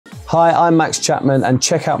Hi, I'm Max Chapman, and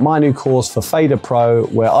check out my new course for FaderPro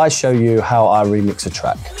where I show you how I remix a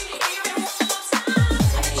track.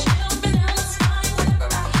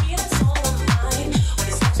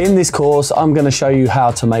 In this course, I'm going to show you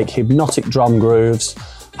how to make hypnotic drum grooves,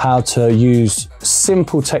 how to use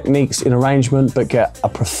simple techniques in arrangement but get a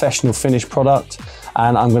professional finished product,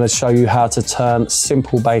 and I'm going to show you how to turn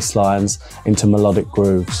simple bass lines into melodic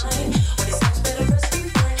grooves.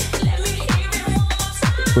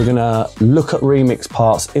 We're going to look at remix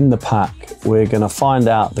parts in the pack. We're going to find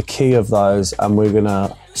out the key of those, and we're going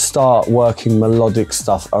to start working melodic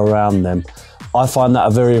stuff around them. I find that a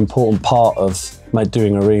very important part of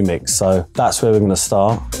doing a remix, so that's where we're going to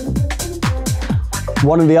start.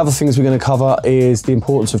 One of the other things we're going to cover is the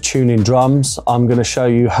importance of tuning drums. I'm going to show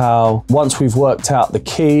you how, once we've worked out the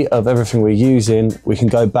key of everything we're using, we can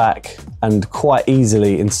go back and quite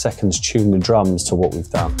easily in seconds tune the drums to what we've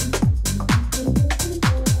done.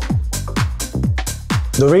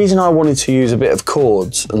 The reason I wanted to use a bit of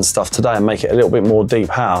chords and stuff today and make it a little bit more deep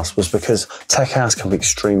house was because tech house can be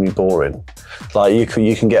extremely boring. Like you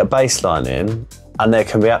can get a bass line in and there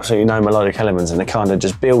can be absolutely no melodic elements, and it kind of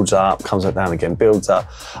just builds up, comes back down again, builds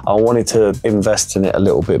up. I wanted to invest in it a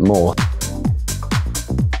little bit more.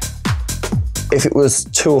 If it was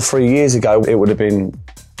 2 or 3 years ago, it would have been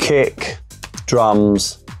kick,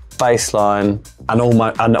 drums, bass line,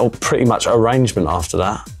 and pretty much arrangement after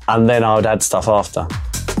that. And then I would add stuff after.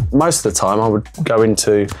 Most of the time I would go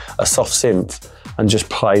into a soft synth and just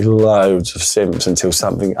play loads of synths until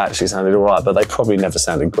something actually sounded all right, but they probably never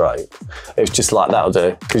sounded great. It was just like, that'll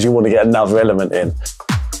do, because you want to get another element in.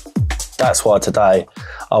 That's why today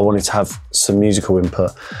I wanted to have some musical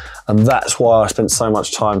input. And that's why I spent so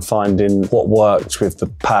much time finding what worked with the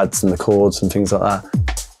pads and the chords and things like that.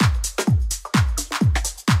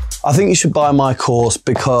 I think you should buy my course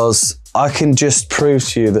because I can just prove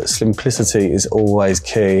to you that simplicity is always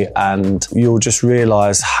key, and you'll just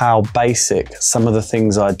realise how basic some of the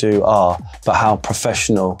things I do are, but how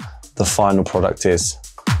professional the final product is.